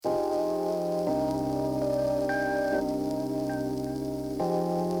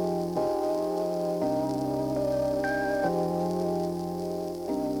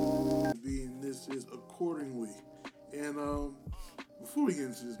before we get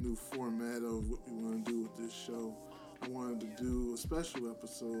into this new format of what we want to do with this show, I wanted to do a special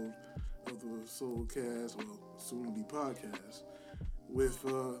episode of the Soulcast, or soon to be podcast, with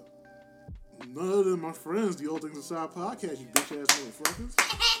none other than my friends, the All Things Aside podcast, you bitch ass motherfuckers.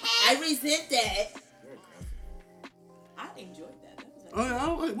 I resent that. I enjoyed that.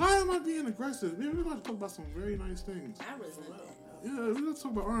 Oh, yeah, why am I being aggressive? Man, we're going to talk about some very nice things. I resent that. Yeah, we're going to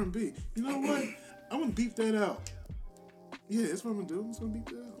talk about R&B. You know what? I'm going to beep that out. Yeah, that's what I'm going to do. I'm just going to beep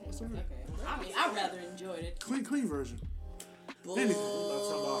that out. That's all right. Okay. I mean, I rather enjoyed it. Clean version. Bull. Anyway.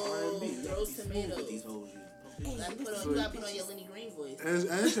 Talking about R&B. Throw tomatoes. These hoes You gotta put on your Lenny Green voice.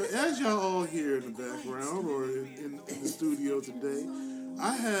 As y'all all hear in the background or in the studio today,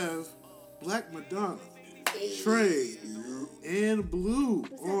 I have Black Madonna, Trey, and Blue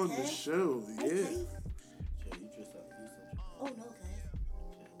on the show. Yeah. Oh no,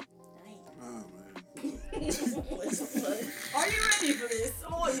 guys. Oh, man. What the fuck? Are you ready for this?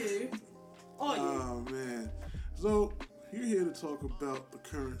 Are you? Oh, man. So, you're here to talk about the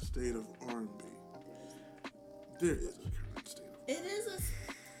current state of R&B. There is a current state of It is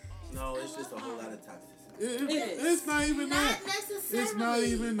a. No, it's just a whole lot of toxicity. It's not even that. Not necessarily. It's not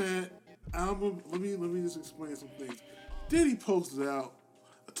even that. Album. Let me just explain some things. Diddy posted out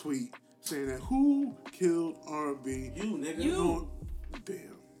a tweet saying that who killed R&B? You, nigga. You. Damn.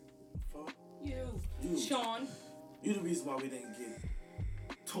 Fuck. You. Sean. You the reason why we didn't get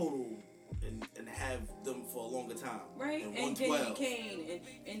Total and have them for a longer time. Right? And Diddy Kane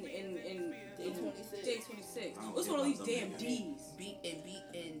and Day 26. Day 26. I don't What's care all these about damn them D's?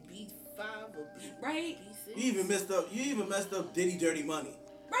 B5 or B. Right? B6. You even messed up Diddy Dirty Money.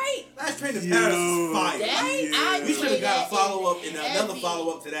 Right? Last Train to Paris is fire. I We should have got a follow up and another heavy-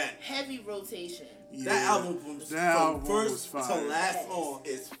 follow up to that. Heavy rotation. Yeah. That album from first was to fire. last song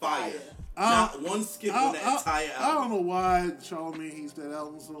is fire. I- Not one skip on that entire I don't album. know why Charlamagne hates that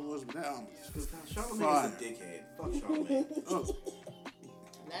album so much, but that album is Charlamagne fire. is a dickhead. Fuck Charlamagne. Oh,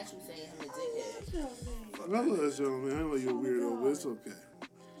 Not you saying him a dickhead. Fuck I love that. that Charlamagne. I know you're a weirdo, but it's okay.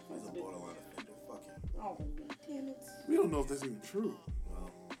 He's a borderline offender. Fuck him. Oh, damn it. We don't know if that's even true. Well,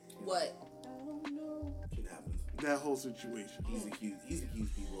 What? I don't know. shit happens. That whole situation. He's accused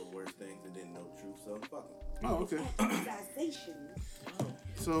people of worse things and didn't know the truth, so fuck him. Oh, okay.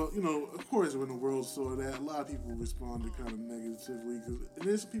 So, you know, of course, when the world saw that, a lot of people responded kind of negatively. And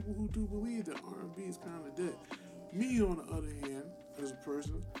there's people who do believe that R&B is kind of dead. Me, on the other hand, as a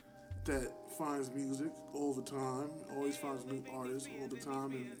person that finds music all the time, always finds new artists all the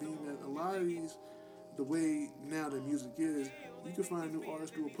time, and being that a lot of these, the way now that music is, you can find new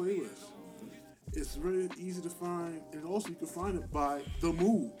artists through a playlist. It's very easy to find, and also you can find it by the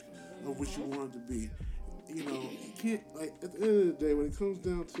mood of what you want it to be. You know, you can't, like, at the end of the day, when it comes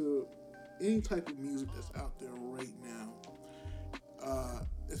down to any type of music that's out there right now,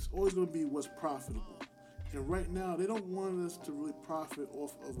 it's always going to be what's profitable. And right now, they don't want us to really profit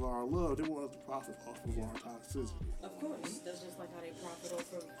off of our love. They want us to profit off of our toxicity. Of course. That's just like how they profit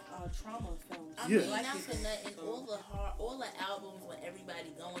off of trauma films. I Yeah. mean, not for nothing. All the albums when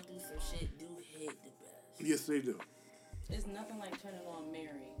everybody going through some shit do hit the best. Yes, they do. There's nothing like turning on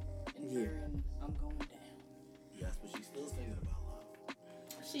Mary and Yeah. hearing I'm going down. Yes, but she's still singing about love.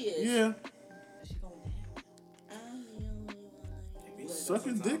 She is. Yeah, Is she going down? I'm the only one.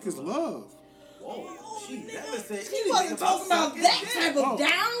 sucking dick is love. Whoa, she never said She wasn't talking about that type of Oh.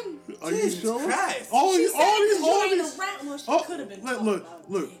 down. Are you Jesus sure? Christ. All She these, said all these, you all ain't these. around. Well, she Oh, could have been look, talking look, about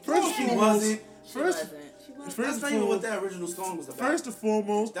look. dick. First and She foremost, wasn't. She first, wasn't. She was. first That's and not even what foremost, that original song was about. first and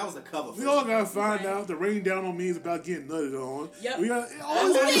foremost, That was a cover. we all gotta find out the Rain Down on Me is about getting nutted on. Yep. We got Who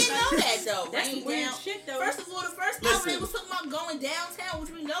all didn't this. know that though? That's Rain some weird down. shit though. First of all, the first Listen. album they was talking about going downtown,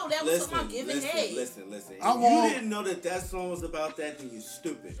 which we know that was talking about giving head. Listen. If I you want- didn't know that song was about that, then you're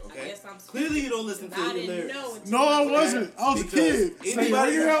stupid, okay? I guess I'm stupid. Clearly you don't listen to I the didn't lyrics. know until No, I you- wasn't. I was a Because kid. Say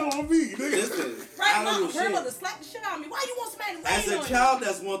anybody Rain that- Down on Me. nigga. Listen, Right, I don't mom, know her shit. mother slapped the shit out of me. Why you want somebody to As rain a on child, you?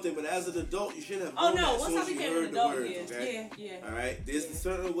 that's one thing, but as an adult, you should have Oh known that no, as once soon I as you became an heard the adult, words, okay? yeah. All right, there's a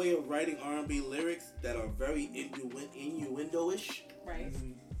certain way of writing R&B lyrics that are very innuendo-ish, Right.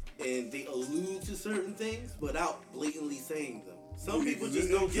 and they allude to certain things without blatantly saying them. Some people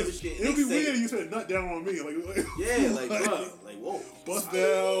just don't give a shit. It'd And be they say weird if it. you said nut down on me. Like Yeah, like, bruh, like, whoa. bust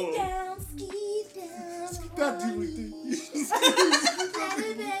down. Ski down. That deeply deep.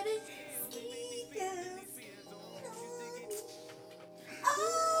 Baby, baby, ski down.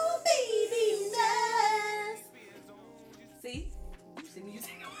 Oh, baby, love. See? You see me? You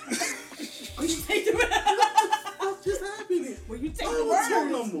take Or you take the What's just happening? Where you take I the don't words. talk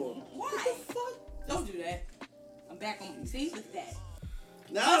no more. Why? Don't do that. I'm back on. See? Look at that.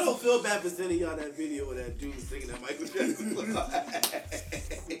 Now I don't feel bad for sending y'all that video of that dude singing that Michael Jackson.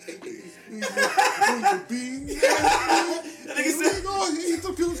 when your beans. That nigga said, "Oh, you eat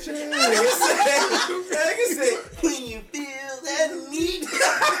some coochie." that nigga said, when you feel that need,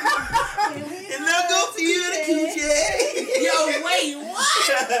 and I'll go to you the coochie. Yo, wait,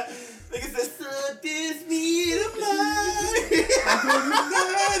 what? Nigga said, so this me of mine.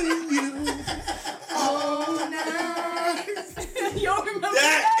 Oh, nice. You don't remember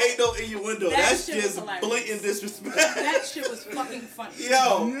That ain't no innuendo. That That's shit was just hilarious. blatant disrespect. That shit was fucking funny.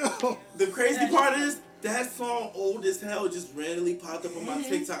 Yo, the crazy That part shit- is that song old as hell just randomly popped up on my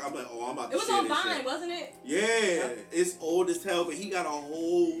TikTok. I'm like, oh, I'm about to It was share on this Vine, shit. wasn't it? Yeah, it's old as hell, but he got a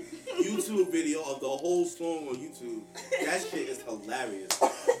whole YouTube video of the whole song on YouTube. That shit is hilarious.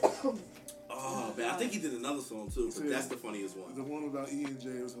 Oh man, I think he did another song too, but that's the funniest one. The one about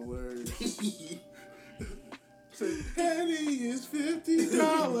E&J was hilarious. Say, Penny is $50,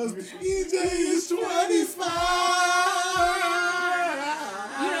 EJ is $25.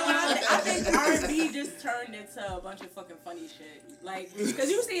 You know what? I think R&B just turned into a bunch of fucking funny shit. Like, because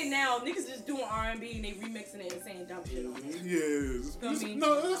you see it now, niggas just doing R&B and they remixing it and saying dumb shit on it. Yeah, I mean-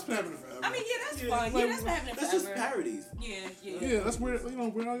 no, that's been happening forever. I mean, yeah, that's Yeah, fun. like, Yeah, that's been happening That's forever. just parodies. Yeah. yeah, that's where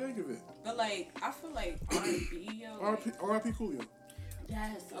We're Al Yankovic. But like, I feel like R&B, yo. R.I.P. Coolio.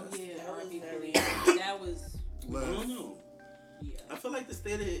 Yes. Oh yeah, That was R&B. very- That was. I don't know. Yeah. I feel like the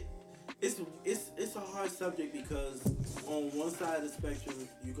state of it, it's a hard subject because on one side of the spectrum,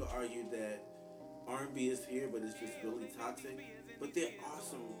 you could argue that R&B is here, but it's just really toxic. But there are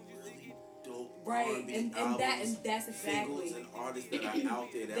some really dope Right, R&B and albums, that's exactly. singles, and artists that are out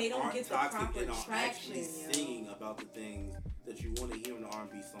there that They don't aren't get the toxic proper and are traction, actually yo. singing about the things that you want to hear in the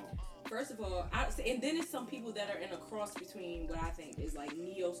R&B songs. First of all, and then it's some people that are in a cross between what I think is like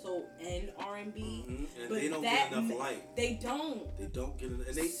neo soul and R&B. And But they don't that get enough light. They don't. They don't get enough.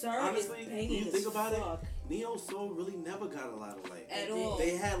 And they Sir honestly, is when banging you think as about fuck. it, neo soul really never got a lot of light. At all.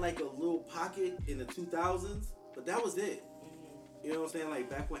 They had like a little pocket in the 2000s, but that was it. You know what I'm saying? Like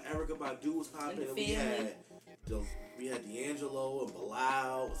back when Erykah Badu was popping, And we Family. had D'Angelo and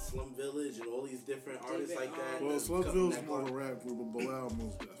Bilal, Slum Village, and all these different artists David like that. Well, that Slum come Village from is that more of a part. rap group, but Bilal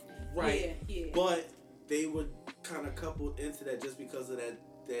most definitely. Right. Yeah. But they would kind of couple into that just because of that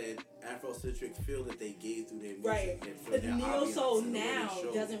Afrocentric feel that they gave through their music. Right. And for But their neo ambiance soul and the way they now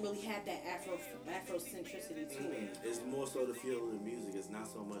showed. doesn't really have that Afrocentricity to it. It's more so the feel of the music. It's not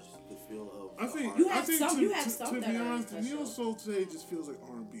so much the feel of I think You I have think some- to, you have to, some to that be are honest, the neo special. soul today just feels like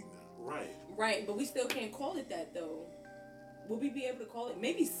R&B now. right. Right, but we still can't call it that though. Will we be able to call it?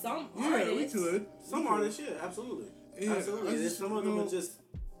 Maybe some Yeah, artists. we could. Some artists, yeah, absolutely. Yeah, Absolutely. I And just, some of you them know, are just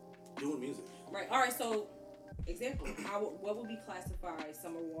doing music. Right. All right. So, example. What would we classify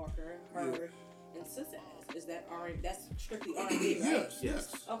Summer Walker, her, and Sis as? Is that R? That's strictly R&B, right? Yes,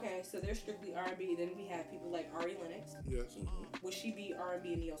 yes, Okay, so they're strictly R&B. Then we have people like Ari Lennox. yes. Would she be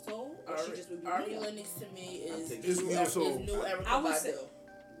R&B and neo soul, or she just would be Ari neo? Lennox to me I is think It's neo soul. new Erykah I would say-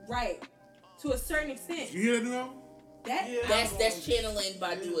 Badu. Right. To a certain extent. You hear that now? That Yeah. That's channeling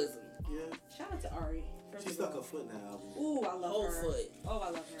Baduism. Yeah. Shout out to Ari. First She of stuck all. her foot in that album. Ooh, I love Whole her. foot. Oh, I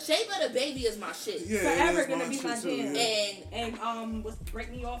love her. Shea Butter Baby is my shit. Yeah, Forever it is gonna be shit my too, jam. yeah. And Was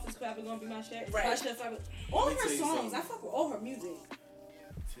Break Me Off is probably gonna be my shit. Right. My shit forever. All Let of me her tell you songs, something. I fuck with all her music.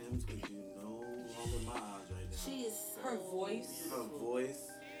 Tim's gonna do no longer my eyes right now. she is so Her voice. Her voice,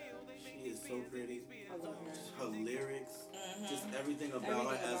 she is so pretty. I love her. Her lyrics, just everything about Everything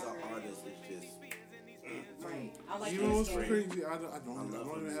her as about an her. artist is just. Right. I like You her know what's story. crazy? I don't love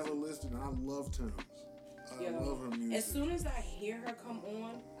her even have a list, and I love Tim's. I Yo, love her music. As soon as I hear her come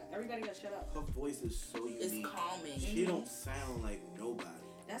on, everybody gotta shut up. Her voice is so It's unique. calming. She don't sound like nobody.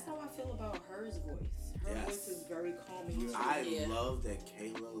 That's how I feel about her's voice. Her Yes. voice is very calming. Yeah. I Yeah. love that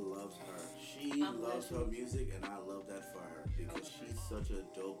Kayla loves her. She I'm loves glad her she- music, and I love that for her because she's such a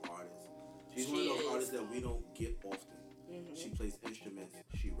dope artist. She's She one of those is. artists that we don't get often. Mhm. She plays instruments,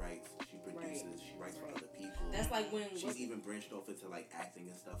 she writes, she produces, she writes for other people. That's like when She's even branched off into like acting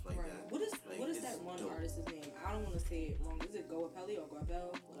and stuff like right. that. What is Like, what is it's that one dope. artist's name? I don't want to say it wrong. Is it Goapelli or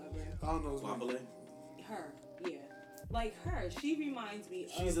Guapel? Whatever. I don't know. his name. Guapale? Her, yeah. Like her, she reminds me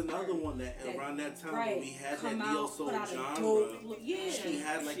She's of another her. one that around that time Right. when we had Come that out, neo soul put out a genre, dope look. Yeah. she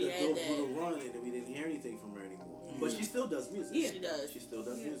had like She a had dope that. little run, and then we didn't hear anything from her anymore. But she still does music. Yeah. She does. She still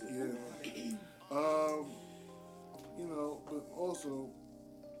does Yeah. music. Yeah. You know, but also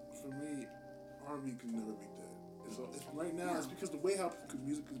for me, R&B can never beat that. It's right now. It's because the way how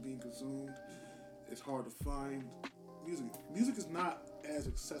music is being consumed, it's hard to find music. Music is not as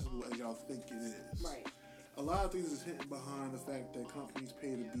accessible as y'all think it is. Right. A lot of things is hidden behind the fact that companies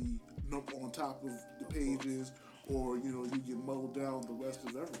pay to be on top of the pages, or you get mowed down the rest of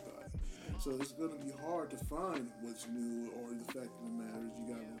everybody. So it's going to be hard to find what's new, or the fact of the matter is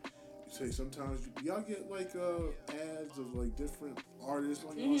you got to say sometimes y'all get like ads of like different artists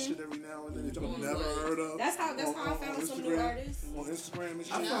on your shit every now and then that y'all never heard of. That's how I found some new artists. On Instagram and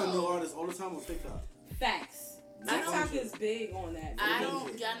shit. I find new artists all the time on TikTok. Facts. TikTok is big on that.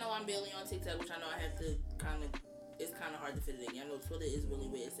 Y'all know I'm barely on TikTok, which I know I have to it's kind of hard to fit it in. Y'all know Twitter is really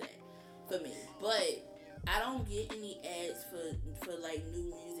where it's at for me. But I don't get any ads for like new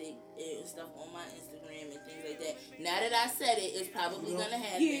music and stuff on my Instagram and things like that. Now that I said it, it's probably gonna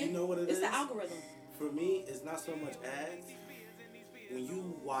happen. Yeah, you know what it's the algorithm. For me, it's not so much ads. When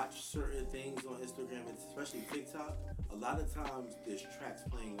you watch certain things on Instagram, and especially TikTok, a lot of times there's tracks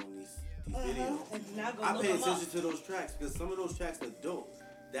playing on these videos. I pay attention to those tracks because some of those tracks are dope.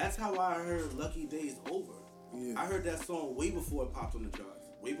 That's how I heard Lucky Days Over. Yeah. I heard that song way before it popped on the charts.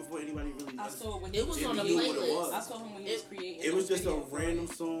 Way before anybody really I saw when it was on the playlist. I saw him when he was creating. It was just a random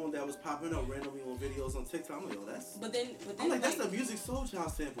song that was popping up randomly on videos on TikTok. I'm like, yo, that's. But then I'm like, that's the Music Soul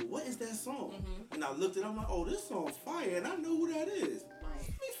Child sample. What is that song? Mm-hmm. And I looked at it. I'm like, oh, this song's fire, and I know who that is. Let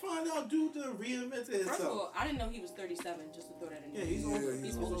me find out, dude, the reinvented himself. First of all, I didn't know he was 37. Just to throw that in there. Yeah, he's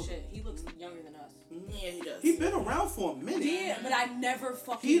old as shit. He looks younger than us. Mm-hmm. Yeah, he does. He's been around for a minute. Yeah, but I never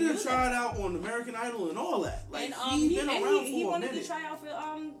fucking. He done tried out on American Idol and all that. Like and, he's been around for a minute. He wanted to try out for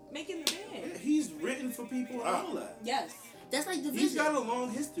making the band. Yeah, he's written for people and all that. Yes. That's like Division. He's got a long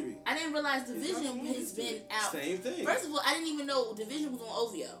history. I didn't realize Division has been out. Same thing. First of all, I didn't even know Division was on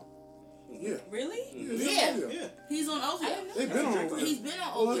OVO. Yeah. Really? Yeah. He's on OVO. They've been on OVO. He's been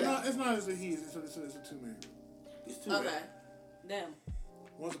on OVO. Well, it's not as a he. It's a two-man. It's two. Okay. Damn.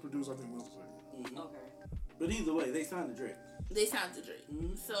 One's a producer, I think one's a singer. Mm-hmm. Okay. But either way, they signed to Drake. They signed to Drake.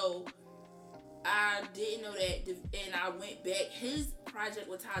 Mm-hmm. So I didn't know that, and I went back. His project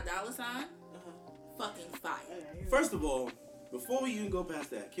with Ty Dolla $ign, fucking fire. First of all, before we even go past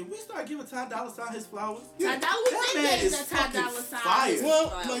that, can we start giving Ty Dolla $ign his flowers? Yeah. That man is fucking fire.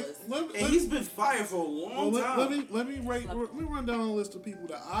 Well, and he's been fire for a long time. Let me run down a list of people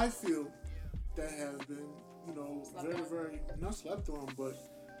that I feel that have been, very not slept on, but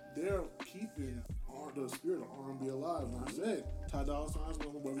they're keeping the spirit of R&B alive. And I said Ty Dolla $ign's one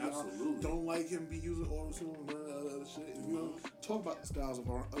of them where we don't like him be using auto-tune and other shit. If you talk about the styles of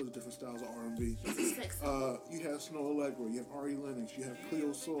other different styles of R&B, you have Snow Allegra, you have Ari Lennox, you have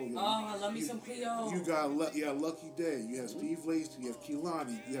Cleo Soul. I love me some Cleo. You got Lucky Day, you have Steve Lacy, you have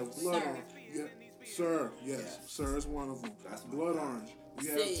Kehlani, you have Blood Orange, you have Sir, yes, Sir is one of them. That's Blood Orange.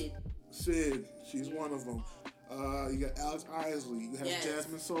 You have Sid, she's one of them. You got Alex Isley, you have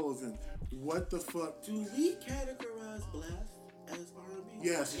Jasmine Sullivan. What the fuck? Do we categorize Blast as R&B?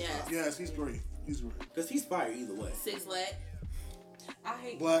 Yes, he's great. He's great. Because he's fire either way. Six Black. I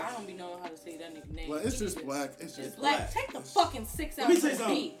hate Black. I don't be knowing how to say that nigga name. Black. It's just Black. It's just Black. Take the fucking 6 out Let me of say the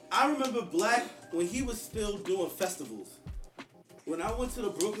something. beat. I remember Black when he was still doing festivals. When I went to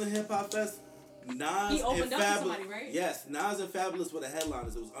the Brooklyn Hip Hop Fest, Nas he opened and up Fabulous. to somebody, right? Yes, Nas and Fabulous were the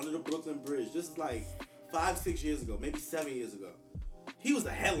headliners. It was under the Brooklyn Bridge. This is like 5-6 years ago, maybe 7 years ago. He was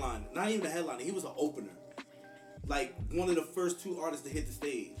the headliner. Not even the headliner. He was an opener. Like one of the first 2 artists to hit the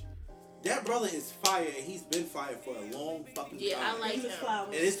stage. That brother is fire, and he's been fire for a long fucking time. Yeah, I like him.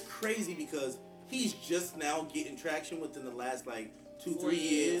 And it's crazy because he's just now getting traction within the last like 2-3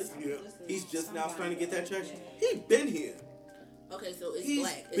 years. Yeah. He's just now starting to get that traction. He been here. Okay, so it's He's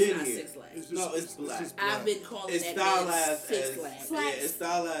Black. been It's not here. 6 Black. It's Black. I've been calling It's that stylized 6 as Black. yeah, it's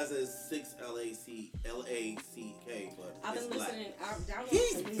stylized as 6 L-A-C-K, but I've been it's Black. listening. I've downloaded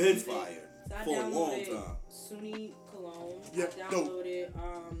He's some new been music. fire So I for a long downloaded time. Sunni Cologne. Yeah, I downloaded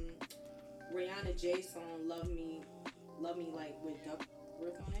Rihanna J song "Love Me Like" with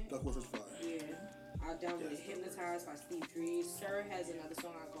Duckworth on it. Duckworth is fire. Yeah. I downloaded "Hypnotized" by Steve Drees. Sir has another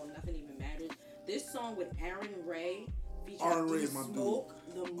song I call "Nothing Even Matters." This song with Aaron Ray featuring Aaron Ray E is my Smoke,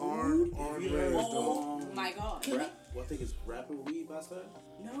 The Aaron Mood. Ray is Oh dope. my God. What I think is Rapper Weed by Sir?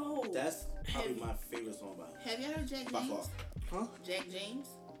 No. That's probably my favorite song by him. Have you heard Jack By James? far. Huh? Jack James?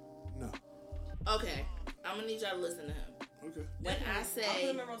 No. Okay. I'm gonna need y'all to listen to him. Okay. When I I'll put say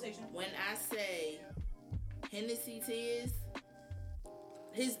him in rotation. Hennessy Tears,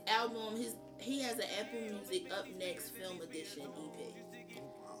 his album, he has an Apple Music Up Next Film Edition EP.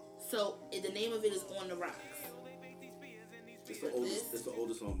 So the name of it is On the Rocks. It's the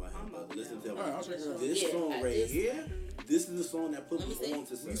oldest song by him. But listen to All right, I'll check it out. this song right here. This is the song that put me on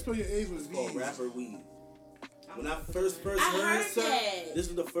to You Sir. spell your A's with It's called V's. Rapper Weed. When I first I heard heard Sir, that. this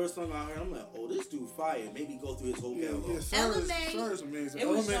was the first song I heard. I'm like, oh, this dude fire. Maybe go through his whole catalog. Yeah, Sir is amazing. It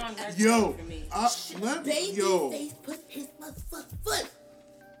was Element- Sean Reznor Yo, for me. Babyface put his motherfucking foot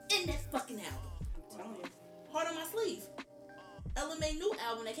in that fucking album. I'm telling you. Heart on My Sleeve. LMA new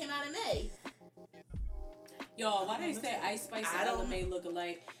album that came out in May. Yo, why they say Ice Spice and Ella Mai look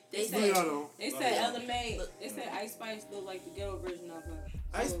alike? They said Ella Mai. They said Ice Spice look like the ghetto version of her.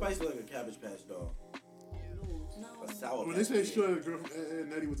 Ice Spice look like a Cabbage Patch doll. No. A sour. When they say she had a girl from Ed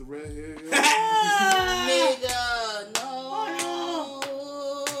Nettie with the red hair. Nigga, no.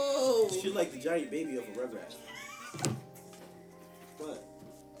 She like the giant baby of a Rugrats. What?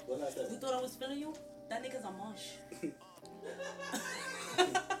 What did I say? You thought I was feeling you? That nigga's a munch.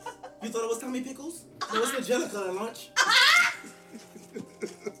 You thought it was Tommy Pickles? No, it's Angelica at lunch.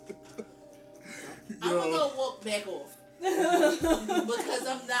 I'm gonna walk back off. Because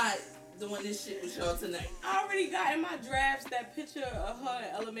I'm not doing this shit with y'all tonight. I already got in my drafts that picture of her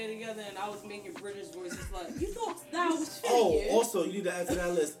and Ella Mai together, and I was making British voices like, you thought that was shit. Oh, also, you need to add to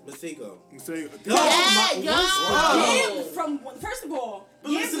that list, Masego. First of all,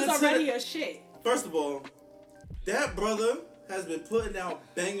 But Yams listen was to already a shit. First of all, that brother has been putting out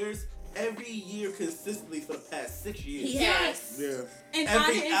bangers every year consistently for the past 6 years. He has. Yeah. And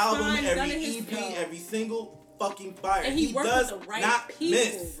Every album, none of every his EP, stuff. every single fucking fire. And he worked does with the right not people,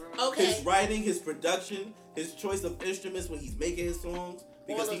 miss. bro. Okay. His writing, his production, his choice of instruments when he's making his songs.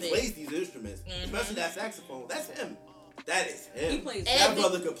 Because All he of it. plays these instruments. Especially that saxophone. That's him. That is him. He plays that And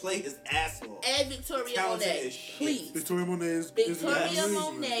brother could play his ass off. And Victoria Talented Monet. as shit. Please. Victoria Monet is Victoria amazing.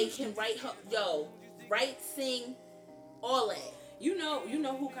 Monet can write her, write, sing, all that. You know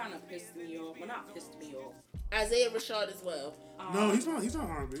who kind of pissed me off? Well, not pissed me off. Isaiah Rashad as well. No, he's not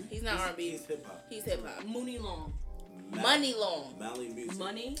R&B. He's not R&B. He's hip hop. He's hip hop. Mooney Long. Money long. Mally Music.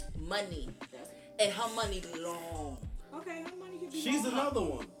 Money. And her money long. Okay, her money can be She's long. another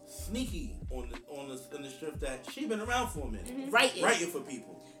one. Sneaky on the strip that she been around for a minute. Writing. Writing for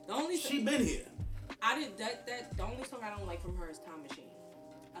people. The only She been here. I did that. The only song I don't like from her is Time Machine.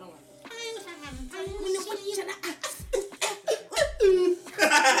 I don't like it.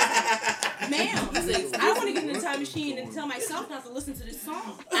 Ma'am, I want to get in the Time Machine and tell myself not to listen to this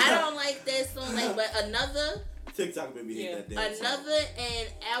song. I don't like that song. Like, but another, TikTok made me hate that damn song. and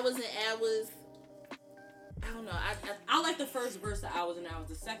hours and hours. I don't know. I like the first verse of Hours and Hours.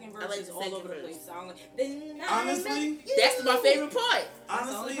 The second verse like is the all second over the verse. place. I don't like. Honestly, that's my favorite part.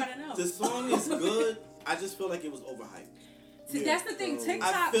 honestly, the only part I know. the song is good. I just feel like it was overhyped. See, that's the thing. I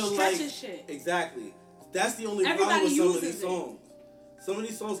TikTok feel stretches like shit. exactly. That's the only Everybody problem with some of uses these it. songs. Some of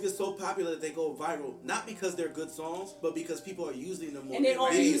these songs get so popular that they go viral, not because they're good songs, but because people are using them more. And they're in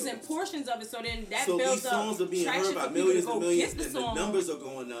only videos. using portions of it, so then that So builds these up songs are being traction heard by for people millions to and go millions, get the and the song. numbers are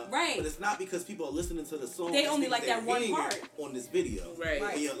going up. Right. But it's not because people are listening to the song. They it's only because like that they're one hearing part. it on this video. Right.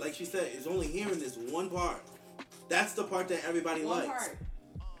 Right. And yeah, like she said, it's only hearing this one part. That's the part that everybody One likes. part.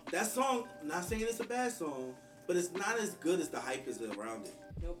 That song, not saying it's a bad song, but it's not as good as the hype is around it.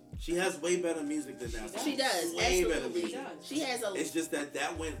 Nope. She has way better music than that song. She does. Way better Absolutely. music. She has a. It's just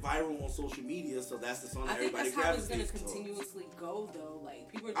that went viral on social media, so that's the song I that think everybody that's how it's gonna gravitates towards. continuously go, though.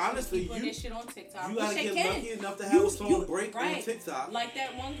 Like people are just Honestly, putting you- this shit on TikTok. You which gotta they get can. lucky enough to have a song break on right. TikTok. Like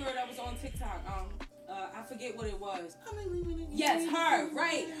that one girl that was on TikTok. I forget what it was. Yes, her.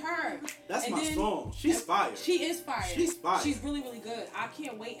 Right, her. That's And my then- song. She's fire. She is fire. She's fire. She's really, really good. I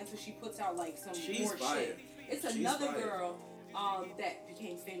can't wait until she puts out like some She's more fire. shit. It's She's another fire. girl that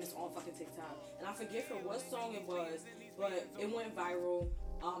became famous on fucking TikTok, and I forget for what song it was, but it went viral.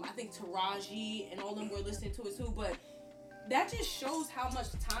 I think Taraji and all them were listening to it too, but that just shows how much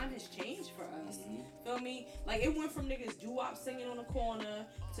time has changed for us. Feel me? Like it went from niggas doo-wop singing on the corner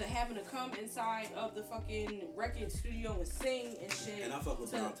to having to come inside of the fucking record studio and sing and shit. And I fuck with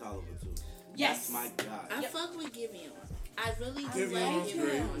to- Don Toliver too. Yes. That's my guy. I fuck with Giveon. I really I do Giveon's like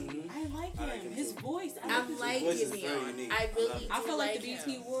great. him. I like I like him. him His too. voice. I his like voice is very Giveon. unique. I I really love do it. I feel like the him.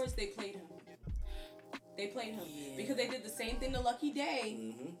 BT Awards, they played him. They played him. Yeah. Because they did the same thing to Lucky Day.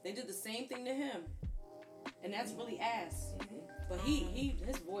 Mm-hmm. They did the same thing to him. And that's really ass. But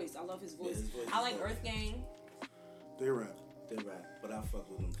his voice, I love his voice. his voice I is like dope. Earth Gang. They rap. They rap, but I fuck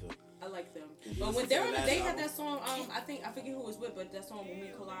with them too. I like them. Did you But when listen they to were, the last they had album? that song, I forget who it was with, but that song When We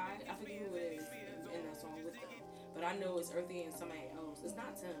Collide, I forget who it is in that song with them. But I know it's Earth Gang and somebody else. It's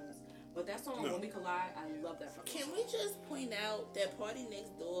not Tim's. But that song No. When We Collide, I love that fucking Can song. we just point out that Party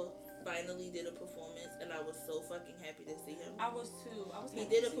Next Door finally did a performance, and I was so fucking happy to see him. I was too. He happy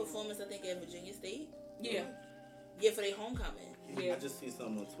did to a see him. performance, I think, at Virginia State. Yeah. Yeah, for their homecoming. Yeah. I just see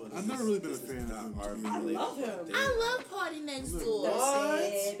something on Twitter. I've never really been a This is fan of not him, R&B to be honest. related. I love him. Damn. I love Party Next Door. What?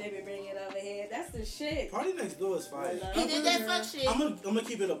 They be bringing it over here. That's the shit. Party Next Door is fire. He did that fuck shit, I'm gonna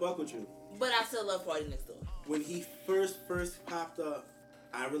keep it a buck with you. but I still love Party Next Door. When he first popped up,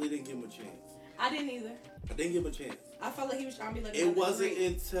 I really didn't give him a chance. I didn't either. I didn't give him a chance. I felt like he was trying to be like. It another wasn't Drake.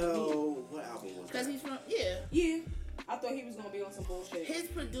 until what album was Because that? he's from, yeah. Yeah. I thought he was gonna be on some bullshit. His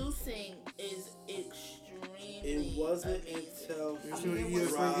producing is extremely It wasn't amazing. until He's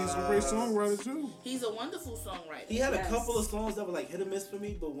a great songwriter too. He's a wonderful songwriter. he had a couple of songs that were like hit or miss for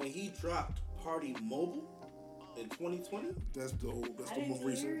me, but when he dropped Party Mobile in 2020, That's the I most didn't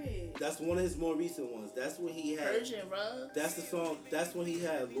recent. hear it. that's one of his more recent ones. That's when he had. Persian Rug. That's the song. That's when he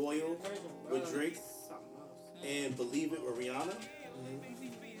had Loyal with Drake Something else. and Believe It with Rihanna.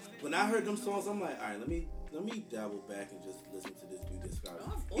 When I heard them songs, I'm like, all right, let me dabble back and just listen to this dude discography.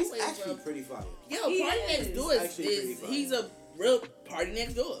 I've He's always actually loved- pretty fire. Yo, He Party is. Next Door Actually pretty fire. he's a real Party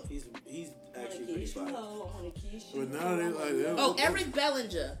Next Door. He's actually pretty fire. But now they like Oh, Eric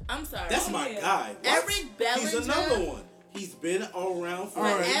Bellinger. I'm sorry. That's my yeah. guy. What? Eric Bellinger. He's another one. He's been around for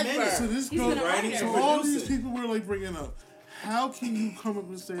All right. a minute. So this He's goes. been a writing writer. So and all these producing. people we're like bringing up. How can you come up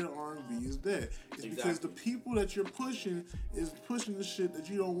and say that R&B is dead? It's because Exactly. the people that you're pushing is pushing the shit that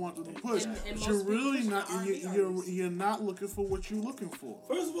you don't want them to push. And But most you're people really pushing not. the R&B You're artists. not looking for what you're looking for.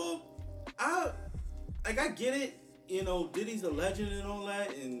 First of all, I get it. You know, Diddy's a legend and all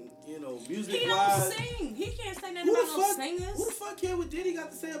that, and you know, music He don't wise. sing. He can't say nothing Who the about no fuck? singers. Who the fuck care what Diddy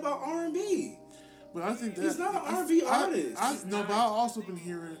got to say about R&B? But I think that He's not an R&B artist. No, but I've also been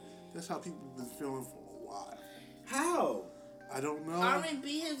hearing that's how people have been feeling for a while. How? I don't know.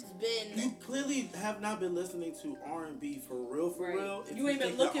 R&B has been. You clearly have not been listening to R&B for real, Right. if You ain't been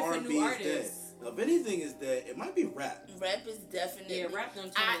think that looking for R&B new is dead. artists. Now, if anything is dead, it might be rap. Rap is definitely. Yeah, rap done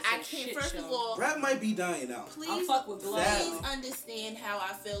turned I into can't. a shit First of show. all, Rap might be dying out. please, fuck with Glow. please understand how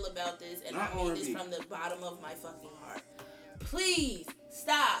I feel about this, and Not I mean this R&B. from the bottom of my fucking heart. Please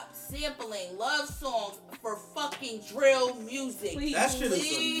stop sampling love songs for fucking drill music. Please. That shit is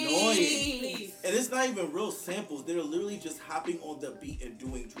annoying. Please. And it's not even real samples. They're literally just hopping on the beat and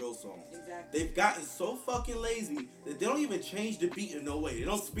doing drill songs. Exactly. They've gotten so fucking lazy that they don't even change the beat in no way. They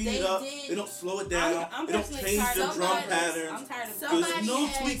don't speed They it up. did. They don't slow it down. I'm they don't personally change tired the of drum this. patterns. I'm tired of Somebody There's no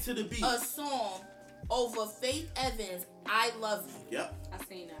has tweak to the beat. a song over Faith Evans, I Love You. Yep. I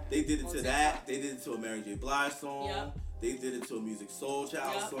seen that. They did it on to TikTok. that. They did it to a Mary J. Blige song. Yep. They did it to a Music Soul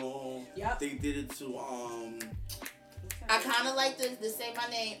Child Yep. song. Yep. They did it to I kind of like the Say My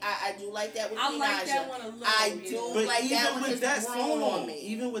Name. I do like that with I like Elijah. that one a little. I yeah. do. But like even that one with has that grown song, on me.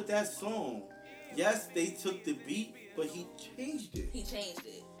 even with that song, yes, they took the beat, but he changed it. He changed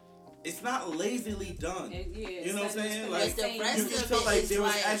it. It's not lazily done. Yeah, You know what I'm saying? it's Like, the same rest You of can it tell like is there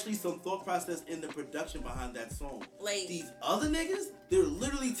was like- actually some thought process in the production behind that song. Like, These other niggas, they're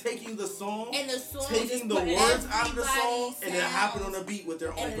literally taking the song, and the song taking the put it- words out of the everybody song, and then hopping on sounds- the beat with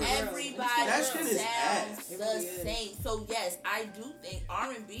their own and version. everybody That shit is sounds ass. It the really is. same. So yes, I do think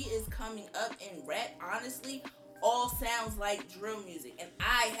R&B is coming up, and rap, honestly, all sounds like drill music. And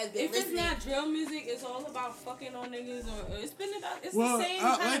I have been If it's listening. not drill music, it's all about fucking on niggas, or it's been about it's Well, the same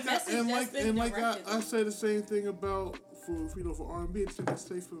I, kind like of message and that's like been and like directed. I say the same thing about for R&B. It's the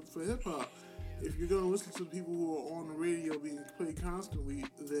same for hip hop. If you're gonna listen to people who are on the radio being played constantly,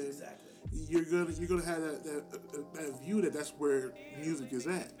 then Exactly. you're gonna have that view that's where music is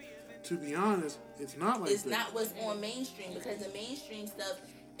at. To be honest, it's not like It's that. not what's on mainstream, because the mainstream stuff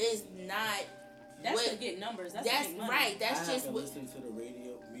is not. That's what- to get numbers. That's That's to make money. right. That's I just haven't what. listened to the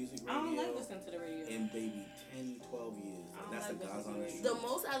radio, music I don't like radio, listening to the radio. in maybe 10, 12 years. I don't And that's like the guys listening on to the radio. street. The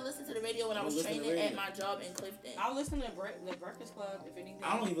most I listened to the radio when I I was don't listen to training at radio. my job in Clifton. I listen to the Breakfast Club, if anything.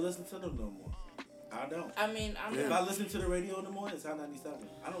 I don't even listen to them no more. I don't. I mean, I'm Yeah. If I listen to the radio in the morning, it's Hot 97.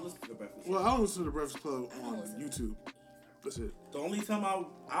 I don't listen to the breakfast. Well, I don't listen to the Breakfast Club I don't on listen. YouTube. That's it. The only time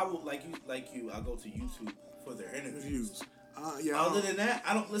I would like you, I go to YouTube for their interviews. Reviews. Yeah. I Other don't- than that,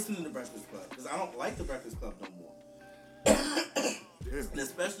 I don't listen to the Breakfast Club because I don't like the Breakfast Club no more. Damn. And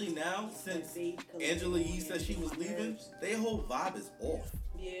especially now, since Angela Yee said she was leaving, their whole vibe is off.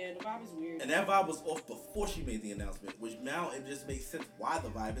 Yeah, the vibe is weird. And that vibe was off before she made the announcement, which now it just makes sense why the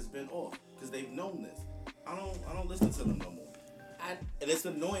vibe has been off because they've known this. I don't listen to them no more. And it's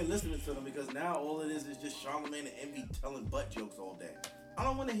annoying listening to them because now all it is just Charlamagne and Envy telling butt jokes all day. I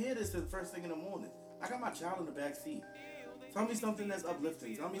don't want to hear this the first thing in the morning. I got my child in the back seat. Tell me something that's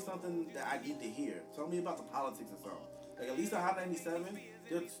uplifting. Tell me something that I need to hear. Tell me about the politics or something. Like at least on Hot 97,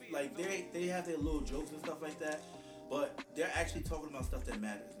 they're like they have their little jokes and stuff like that, but they're actually talking about stuff that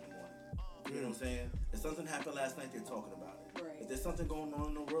matters in the morning. You know what I'm saying? If something happened last night, they're talking about it. Right. If there's something going on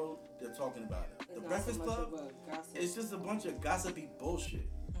in the world, they're talking about it. It's The not Breakfast so much Club, of a gossip. it's just a bunch of gossipy bullshit.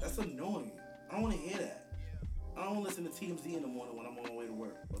 That's annoying. I don't want to hear that. I don't want to listen to TMZ in the morning when I'm on my way to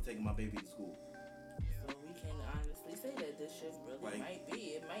work or taking my baby to school. So we can honestly say that this shift really Like- might be.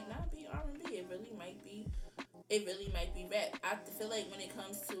 It might not be R&B. It really might be. It really might be rap. I feel like when it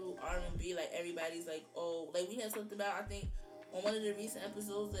comes to R&B, like everybody's like, oh, like we had talked about, I think, on one of the recent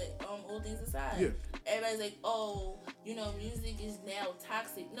episodes that All Things Aside. Yeah. Everybody's like, oh, music is now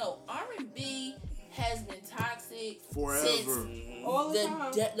toxic. No, R&B has been toxic Forever. since All the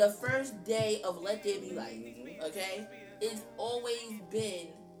time. the first day of Let There Be Light. Okay, it's always been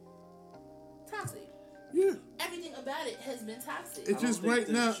toxic. Yeah. Everything about it has been toxic. It's just right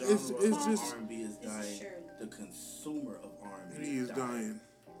now. It's just R&B is dying. Sure. The consumer of R&B he is dying.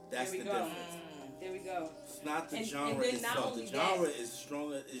 That's There the we go. difference. There we go. It's not the And genre then not itself. The only genre that-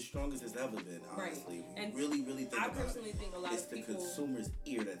 is strong as it's ever been. Honestly, Right. If you And really think I about personally it, think a lot it's of the people. consumer's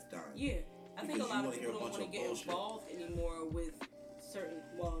ear that's dying. Yeah, I think a Because lot you of wanna hear people a don't bunch want to of get bullshit. involved anymore with certain.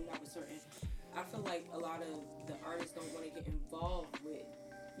 Well, not with certain. I feel like a lot of the artists don't want to get involved with,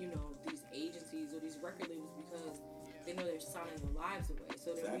 these agencies or these record labels because they know they're signing their lives away.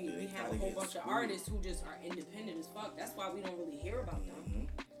 So then Exactly. we They have try a to whole get bunch of screwed. artists who just are independent as fuck. That's why we don't really hear about them.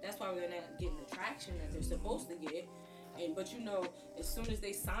 Mhm. That's why they're not getting the traction that they're supposed to get. But as soon as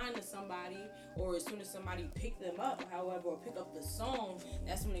they sign to somebody, or as soon as somebody pick them up, however, or pick up the song,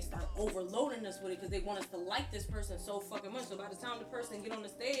 that's when they start overloading us with it because they want us to like this person so fucking much. So by the time the person get on the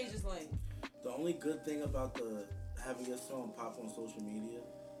stage, it's like, The only good thing about having your song pop on social media,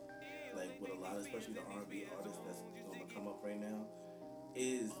 like with a lot, especially the R&B artists that's going to come up right now,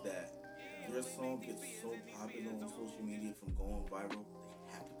 is that your song gets so popular on social media from going viral,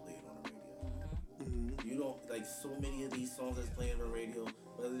 they have to play it on the radio. You don't, like, so many of these songs that's playing on the radio,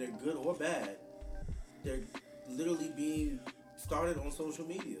 whether they're good or bad, they're literally being started on social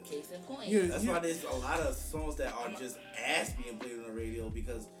media. Case in point. Yeah. That's why there's a lot of songs that are just ass being played on the radio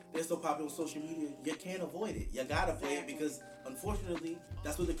because they're so popular on social media. You can't avoid it. You gotta play it because, unfortunately,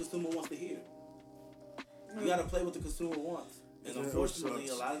 that's what the consumer wants to hear. You gotta play what the consumer wants. And Yeah, it unfortunately, a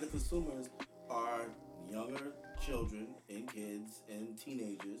sucks. lot of the consumers are younger children and kids and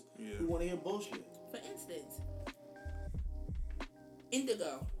teenagers who want to hear bullshit. For instance,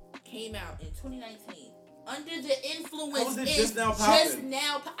 Indigo came out in 2019. Under the Influence How was it is just now popping?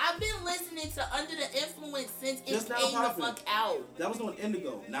 I've been listening to Under the Influence since it Just now came the popping. fuck out. That was on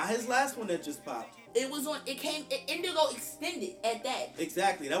Indigo, not his last one that just popped. Indigo Extended at that.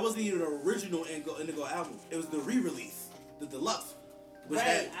 Exactly. That wasn't even the original Indigo album. It was the re-release, the deluxe, which Right.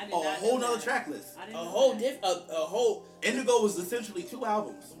 had I did a not whole know nother that. track list. I didn't A know whole that. a whole Indigo was essentially 2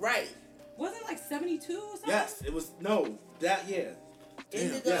 albums. right. Wasn't it like 72 or something? Yes, it was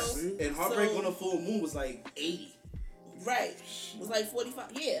Indigo. Yes, and Heartbreak So- on a Full Moon was like 80. Right. It was like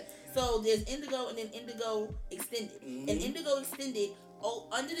 45. Yeah. So there's Indigo and then Indigo Extended. Mhm. And Indigo Extended,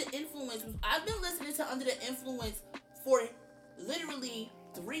 Under the Influence, I've been listening to Under the Influence for literally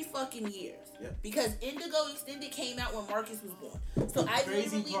 3 fucking years. Yep. Because Indigo Extended came out when Marcus was born. So I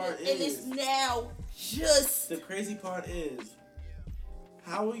crazy literally, part and is- it's now just, The crazy part is,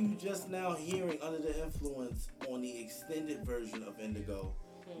 how are you just now hearing Under the Influence on the extended version of Indigo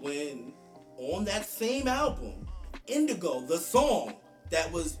when on that same album, Indigo, the song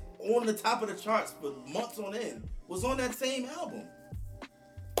that was on the top of the charts for months on end, was on that same album?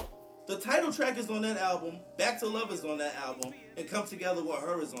 The title track is on that album, Back to Love is on that album, and Come Together with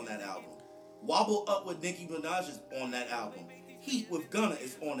Her is on that album. Wobble Up with Nicki Minaj is on that album. Heat with Gunna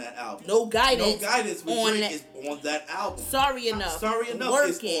is on that album. no guidance. No Guidance with on Drake that. is on that album. Sorry enough. Sorry Enough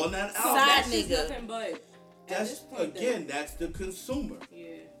Working. is on that album. Side That's just nigga. nothing but. At That's this point, again, that's the consumer. Yeah.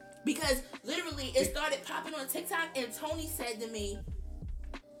 Because literally it started popping on TikTok and Tony said to me,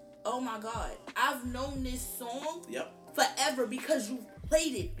 "Oh my God, I've known this song Yep. forever because you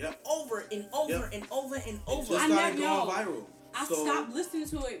played it Yep. over and over Yep. and over and It over." just I started never- going viral. I So, stopped listening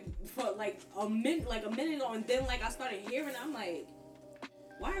to it for like a minute and then I started hearing it. I'm like,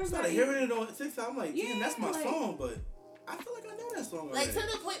 why I was started I hearing it on TikTok. I'm like, damn, Yeah, that's my like- song, but I feel like I know that song Like already.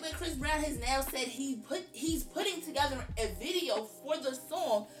 to the point where Chris Brown has now said he's putting together a video for the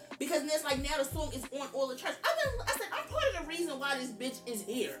song because it's like now the song is on all the charts. I said I'm part of the reason why this bitch is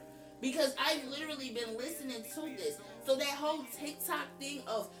here because I've literally been listening to this. So that whole TikTok thing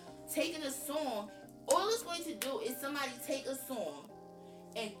of taking a song, all it's going to do is somebody take a song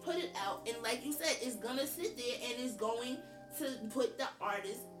and put it out, and like you said, it's gonna sit there and it's going to put the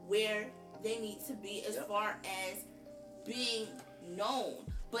artist where they need to be as Yep. far as being known.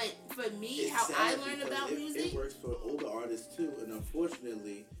 But for me, It's how I sad learned because about music, it works for older artists too, and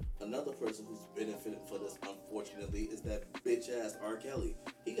unfortunately, another person who's benefited for this, unfortunately, is that bitch ass R. Kelly.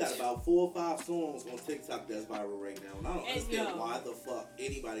 He got about 4 or 5 songs on TikTok that's viral right now, and I don't And understand yo. why the fuck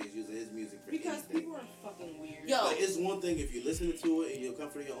anybody is using his music for because anything. people are fucking weird. Yo. Like, it's one thing if you listen to it and you're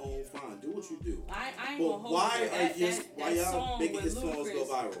comfortable your own, fine, do what you do. I ain't But gonna hold why you. are why y'all song making with his songs go Ludacris,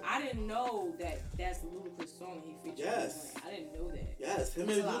 viral? I didn't know that's the Ludacris song he featured. Yes. on. I didn't know that. Yes, him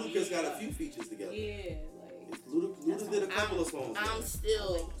That's and a lot. Ludacris got a few features together. Yeah, like It's Luda did a couple of songs. I'm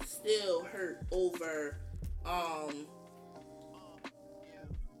together. still hurt over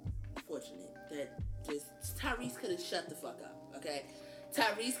Fortunate. that just Tyrese could have shut the fuck up. Okay.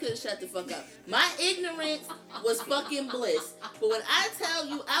 Tyrese could have shut the fuck up. My ignorance was fucking bliss. But when I tell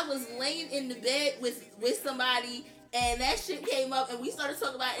you I was laying in the bed with somebody and that shit came up and we started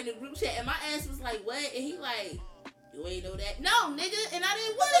talking about it in the group chat and my ass was like, what? And he like, you ain't know that? No, nigga. And I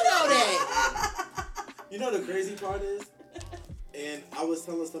didn't want to know that. You know the crazy part is, and I was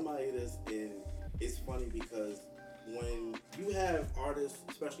telling somebody this, and it's funny because when you have artists,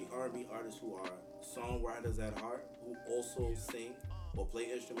 especially R&B artists who are songwriters at heart, who also sing or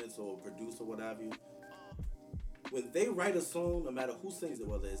play instruments or produce or what have you, when they write a song, no matter who sings it,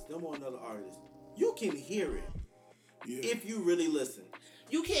 whether it's them or another artist, you can hear it if you really listen.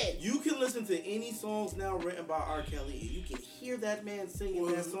 You can. You can listen to any songs now written by R. Kelly, and you can hear that man singing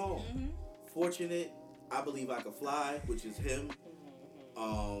that song. Mm-hmm. Fortunate, I Believe I Could Fly, which is him.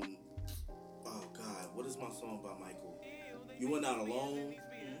 Oh God, what is my song by Michael? You Were Not Alone.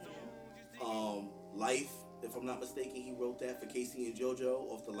 Life, if I'm not mistaken, he wrote that for Casey and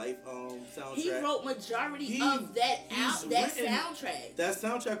JoJo off the Life soundtrack. He wrote majority of that soundtrack. That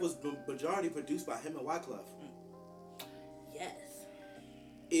soundtrack was majority produced by him and Wyclef. Yes.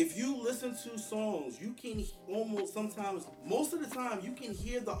 If you listen to songs, you can almost sometimes, most of the time, you can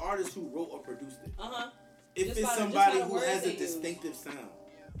hear the artist who wrote or produced it. If Just it's somebody who has a distinctive sound.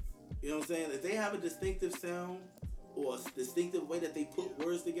 You know what I'm saying? If they have a distinctive sound or a distinctive way that they put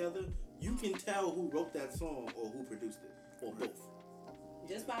words together, you can tell who wrote that song or who produced it. Or both.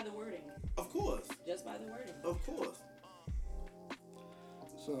 Just by the wording. Of course. Just by the wording. Of course.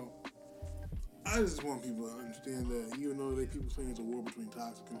 So, I just want people to understand that even though people saying it's a war between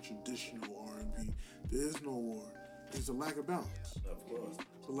toxic and traditional R&B, there is no war. It's a lack of balance. Of course.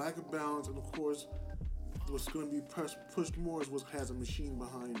 It's a lack of balance, and of course, what's going to be pushed more is what has a machine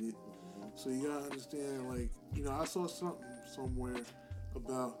behind it. So you gotta understand, like, you know, I saw something somewhere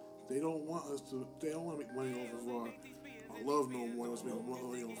about they don't want to make money off of our love no more. They want to make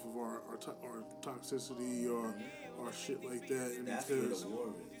money off of our toxicity or shit like that. And that's where the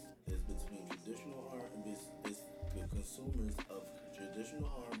war is between traditional R&B, it's the consumers of traditional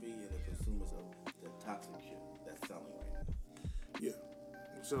R&B and the consumers of the toxic shit that's selling right now. Yeah.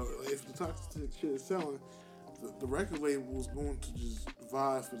 So if the toxic shit is selling, the record label is going to just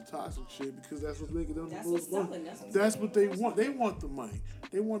vibe for the toxic shit because that's what's making them the most money. That's what they want. They want the money.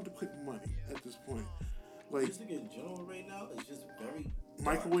 They want the quick money at this point. Like music in general right now is just very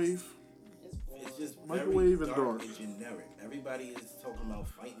microwave. It's just microwave very and dark dark and generic. Everybody is talking about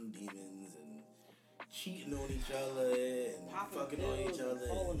fighting demons and cheating on each other and fucking on each other.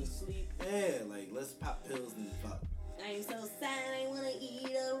 Falling asleep. Yeah, like let's pop pills and fuck. I'm so sad I want to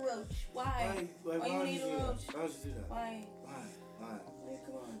eat a roach. Why? Why you need a roach? Why would you do that? Why? Like,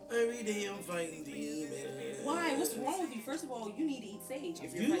 come on. Every day I'm fighting demons. Why? What's wrong with you? First of all, you need to eat sage.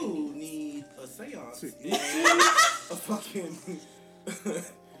 If you're you need a seance. And a fucking...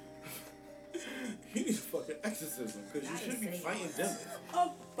 you need a fucking exorcism because you should be fighting demons. A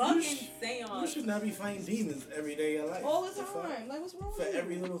fucking seance. You should not be fighting demons every day of your life. All the time. Like, what's wrong with you? For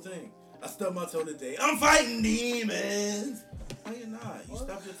every little thing. I stubbed my toe today. I'm fighting demons. No, you're not. You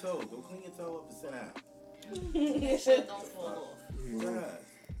stubbed your toe. Go clean your toe up and sit down. That shit don't fall off.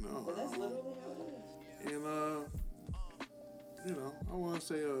 No. But that's literally how it is. And you know, I want to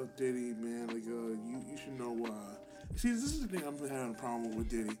say, Diddy, man, like, you should know why. See, this is the thing I'm having a problem with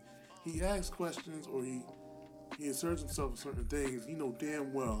Diddy. He asks questions or he asserts himself in certain things. He know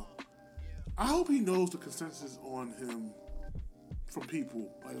damn well. I hope he knows the consensus on him from people,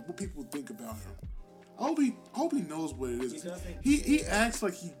 like what people think about him. I hope he knows what it is. He acts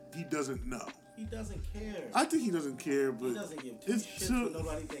like he doesn't know. He doesn't care. I think he doesn't care, but he doesn't give two shits what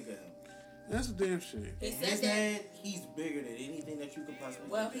nobody think of him. That's a damn shame. He said His that. head, he's bigger than anything that you could possibly.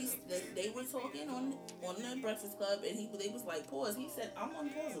 Well, they were talking on the Breakfast Club, and they was like, pause. He said, I'm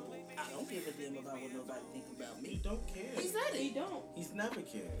unpausable. I don't give a damn about what nobody think about He me. don't care. He said it. He don't. He's never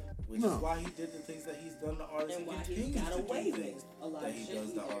cared, which is why he did the things that he's done to artists And and why he continues got to away do with things a lot that of he shit does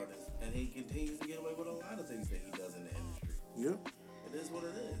he to did. artists, and he continues to get away with a lot of things that he does in the industry. Yep. It is what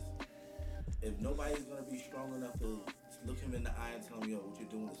it is. If nobody's gonna be strong enough to look him in the eye and tell him, yo, what you're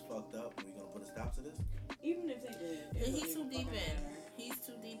doing is fucked up, and we're gonna put a stop to this. Even if they did. And he's too deep in. He's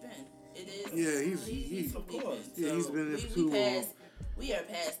too deep in. It is. Yeah, he's too deep in. Yeah, he's been in it for too long. We are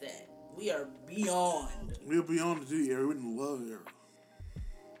past that. We are beyond. We're beyond the Diddy era. We're in the love era.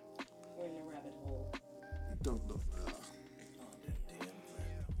 We're in the rabbit hole. Don't. Oh, damn.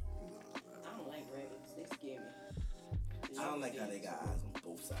 I don't like rabbits. They scare me. I don't like how they got eyes on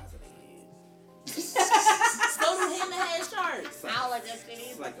both sides of their head. So do him and has sharks. I like that shit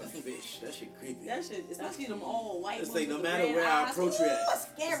It's either. like a fish. That shit creepy. That shit, especially them all white It's ones like no with the matter red where I eyes. approach you at. Ooh,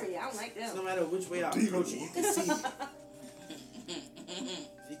 scary. I don't like them. No matter which way I approach you, you can see me.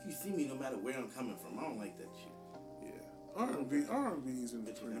 You can see me no matter where I'm coming from. I don't like that shit. Yeah, R&B is in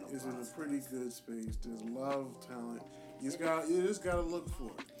a pretty good space. There's a lot of talent. You just gotta look for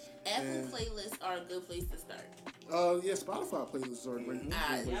it. Apple And- playlists are a good place to start. Yeah, Spotify playlists are a great place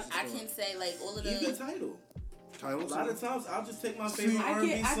I to start. can say like all of Even the title. A Titles. lot of times I'll just take my See, favorite I R&B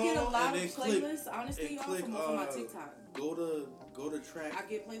get song a lot and of then click playlists, honestly, and y'all, click from my TikTok. go to track. I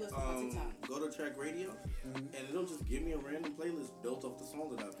get playlists on my TikTok. Go to track radio, and it'll just give me a random playlist built off the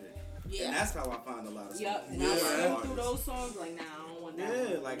song that I picked. And yeah. that's how I find a lot of songs. Yep, and Yeah. I skim Artists. through those songs like, nah, I don't want that.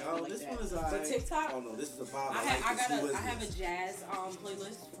 Yeah, one. like I oh, don't like this that. one is But alright. TikTok, Oh no, this is a vibe. I like have this. Who is I have a this? jazz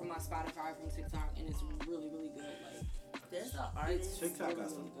playlist from my Spotify from TikTok, and it's really really good. Like There's an it's artist. TikTok really, got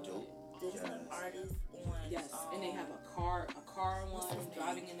some really good. dope. There's an Yes. artist on. Yes, and they have a car one,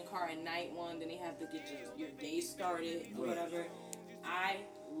 driving in the car at night one. Then they have to get your day started or Right. whatever. I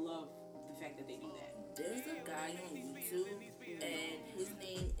love the fact that they do that. There's a guy on YouTube, and his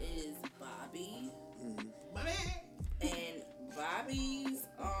name is Bobby. And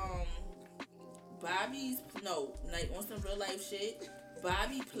like on some real life shit.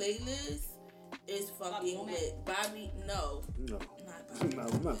 Bobby playlist is fucking lit. Bobby, no, No, not Bobby. no,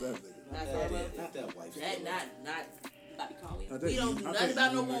 not that nigga. Not Not Bobby. that wife. That not. Bobby Collier. Not We that don't do not nothing that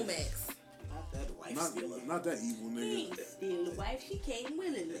about no evil nigga. romance. Not that wife stealer. Not that evil nigga. Steal the wife, she came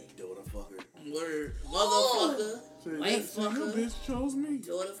willingly. That daughter fucker. Word, motherfucker, Say, wife so your fucker, bitch chose me.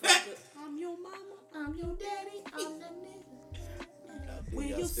 daughter fucker. I'm your mama, I'm your daddy. I'm the nigga. wear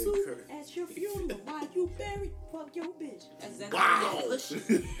your suit at your funeral while you buried. Fuck your bitch. That's exactly Yeah, what push.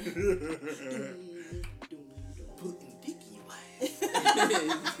 Putting dick in your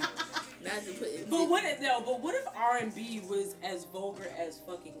ass. Not to put it. But what if R&B was as vulgar as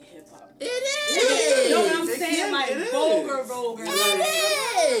fucking hip hop? It is. You know what I'm It saying? can- Like it is. vulgar. It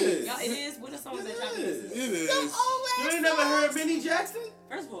is. Y'all, it is. What are songs that y'all It been is. listening to? It Some is. old You ass ain't never songs. heard Benny Jackson?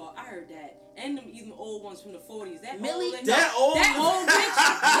 First of all, I heard that. And them even old ones from the 40s. That Millie- old lady- That old- that old bitch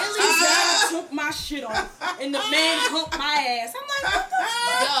Millie Millie took my shit off. And the man humped my ass. I'm like, what the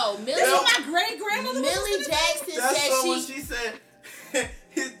fuck? Yo, This is Millie, my great grandmother. Millie Jackson That's said so when she. she said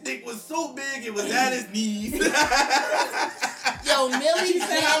his dick was so big it was at his knees. Yo, Millie She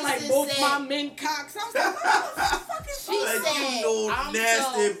said I like Jackson both my said. men cocks. I was like, what the fuck is She like, said, you know, I'm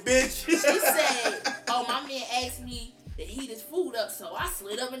nasty so- bitch. She said, "Oh, my man asked me to heat his food up, so I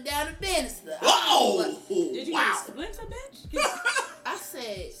slid up and down the banister." Whoa! Did you Wow. get a splinter, bitch? I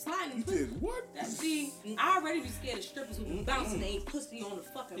said, Sliding You did what? That, see, I already be scared of strippers who be bouncing their pussy on the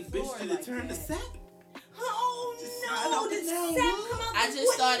fucking This floor bitch should like have turned that. the sack. Oh slide no, up the and sap down, come out I the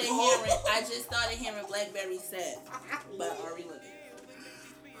just started window. hearing Blackberry Sap by Ari Lennox.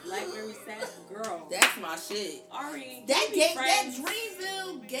 Blackberry sap, girl. That's my shit. Ari, That we be that friends.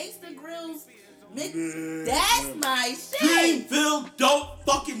 Dreamville Gangsta Grills mix. Yeah. That's my shit. Dreamville don't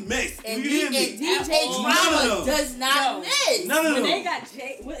fucking mix. And, you hear and me? DJ all. Drama None of them. does not Yo. miss. None of When them. they got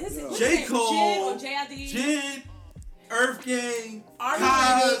J, what is it? What's J. his name? Cole, Jid or J.I.D. Jid, Earth Gang, Ari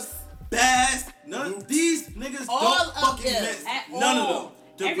Cos, Lennox. Bass, none these niggas All don't of fucking them. miss. At None all. of them.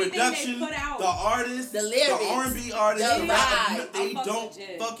 The Everything they production, put out. the artists, The lyrics, the R&B artists, the the vibe. they I'm fucking don't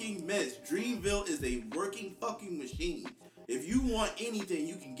Jid. fucking miss. Dreamville is a working fucking machine. If you want anything,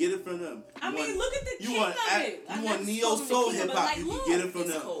 you can get it from them. I You mean, want- look at the You king want of it. you I'm want not neo calling him soul the king, hip but hop, like, you look, can get it from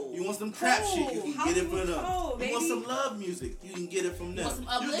it's them. cold. You want some trap shit, you Cold. can How get it you from them. cold, You want baby? some love music, you can get it from them. want some You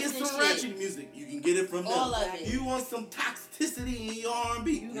get uplifting some shit. ratchet music, you can get it from them. All of it. You want some toxicity in your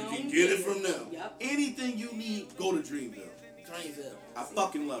R&B, you gonna can get get it it. from them. Yup. Anything you need, go to Dreamville. Dreamville. I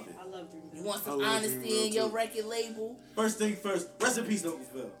fucking love it. I love Dreamville. You want I some love honesty Dreamville, in your too. record label? First thing first, rest in peace, Uncle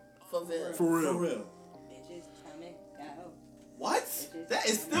Phil. For Ville. For real. For real. Bitches coming out. What? That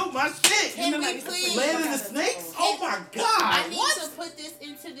is still my shit. Can Remember, we I used to please? play Land of the Snakes? Oh my god. I need What? to put this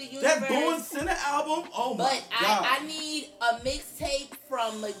into the universe. That Born Center album? Oh my But god. I need a mixtape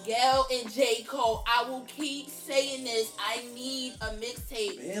from Miguel and J. Cole. I will keep saying this. I need a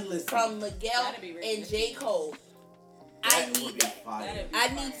mixtape Man, listen. from Miguel That'd be and J. Cole. I That would need be that. fire. That'd be I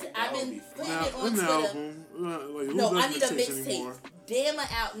need to. I've That would been be putting Now, it on an Twitter. album. Like, who No, does I need a mixtapes mixtape. anymore? Damn it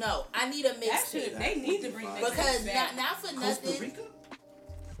out. No, I need a That mixtape. shit, they need to bring that Because back. not for Costa nothing. Rica?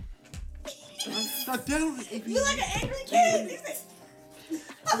 God damn it. You like an angry kid.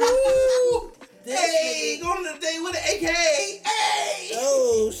 Ooh. This Hey, nigga- going on a date with an AK. Hey.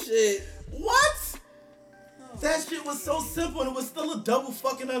 Oh shit. What? That shit was so simple and it was still a double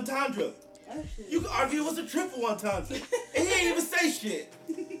fucking entendre. You could argue it was a triple entendre. And he ain't even say shit.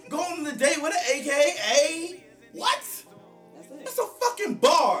 Going on a date with an AKA. What? That's it. That's a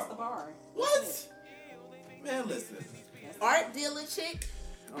bar. That's the bar. What? Man, listen. Art dealer chick.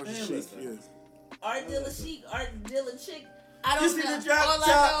 Oh, Man, shit, listen. yeah. Art dealer chic. Art dealer chick. I You don't see know. the drop All I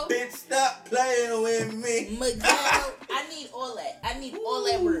top, know, bitch, stop playing with me. Miguel. I need all that. I need all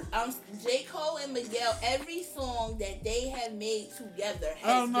that work. J. Cole and Miguel. Every song that they have made together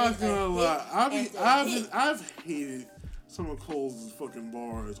has I'm not been a gonna hit lie. after hit. I've hated some of Cole's fucking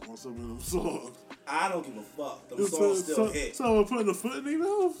bars on some of them songs. I don't give a fuck. Them songs still hit. So putting a foot in their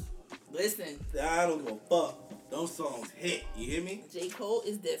mouth? Listen, I don't give a fuck. Those songs hit. You hear me? J. Cole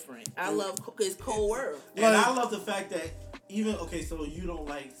is different. I love his Cole World. And I love the fact that even, okay, so you don't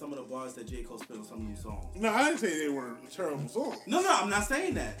like some of the bars that J. Cole spit on some of them songs. No, I didn't say they were terrible songs. No, I'm not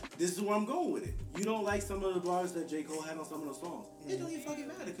saying that. This is where I'm going with it. You don't like some of the bars that J. Cole had on some of those songs. It don't even fucking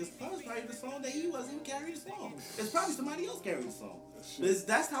matter, because probably the song that he wasn't even carrying the song. It's probably somebody else carrying the song.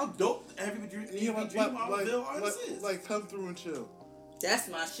 That's how dope every Dream artist is. Like, Come Through and Chill. That's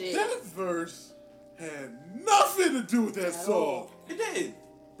my shit. That verse had nothing to do with that song. It did.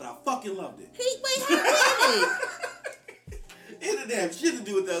 But I fucking loved it. Wait, how did it? It didn't have shit to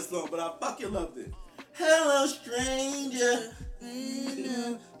do with that song, but I fucking loved it. Hello, stranger. In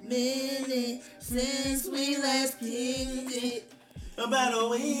a minute since we last kicked it. About a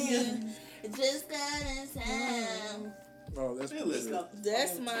week. Just got in town. Oh, that's Hey, listen.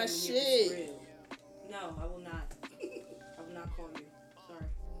 That's my shit. No, I will not. I will not call you.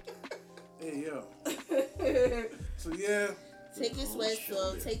 Hey, yo. So, yeah. Take your sweats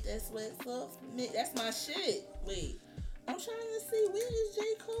off. Take that sweats off. That's my shit. Wait. I'm trying to see, where is J.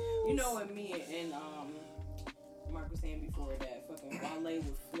 Cole? You know what me and Mark was saying before, that fucking Wale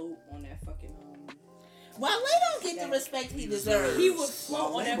would float on that fucking Wale don't get the respect he deserves. He would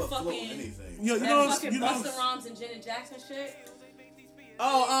float on that Float fucking anything. Yo, that fucking Busta Rhymes and Janet Jackson shit.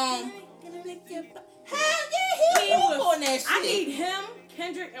 Oh, hell yeah, he would- on that shit. I need him,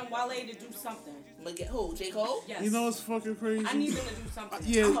 Kendrick, and Wale to do something. Who, J. Cole? Yes. You know what's fucking crazy? I need them to do something.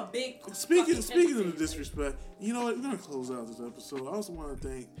 Yeah. I'm a big Speaking fucking of Kendrick the fan. disrespect, you know what? We're gonna close out this episode. I also want to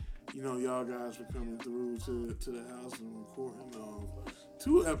thank, y'all guys for coming through to the house and recording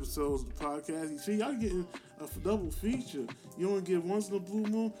 2 episodes of the podcast. You see, y'all getting a double feature. You only get Once in a Blue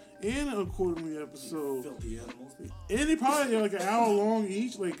Moon and a quarterly episode. Filthy animals. And they probably like an hour long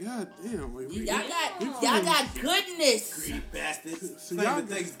each. Like, god damn, like Y'all got goodness. Greedy bastards. So Same y'all with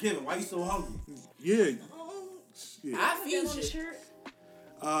Thanksgiving. Why you so hungry? yeah. I Put feed that on the you. shirt.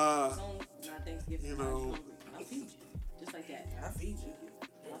 Uh, Not Thanksgiving. You know. I'll feed you. Just like that. I feed you.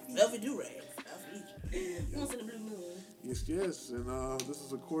 Velvet do rags. I feed you. Once in a blue moon. yes. And this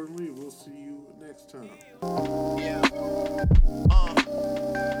is Accordingly. We'll see you next time. Yeah.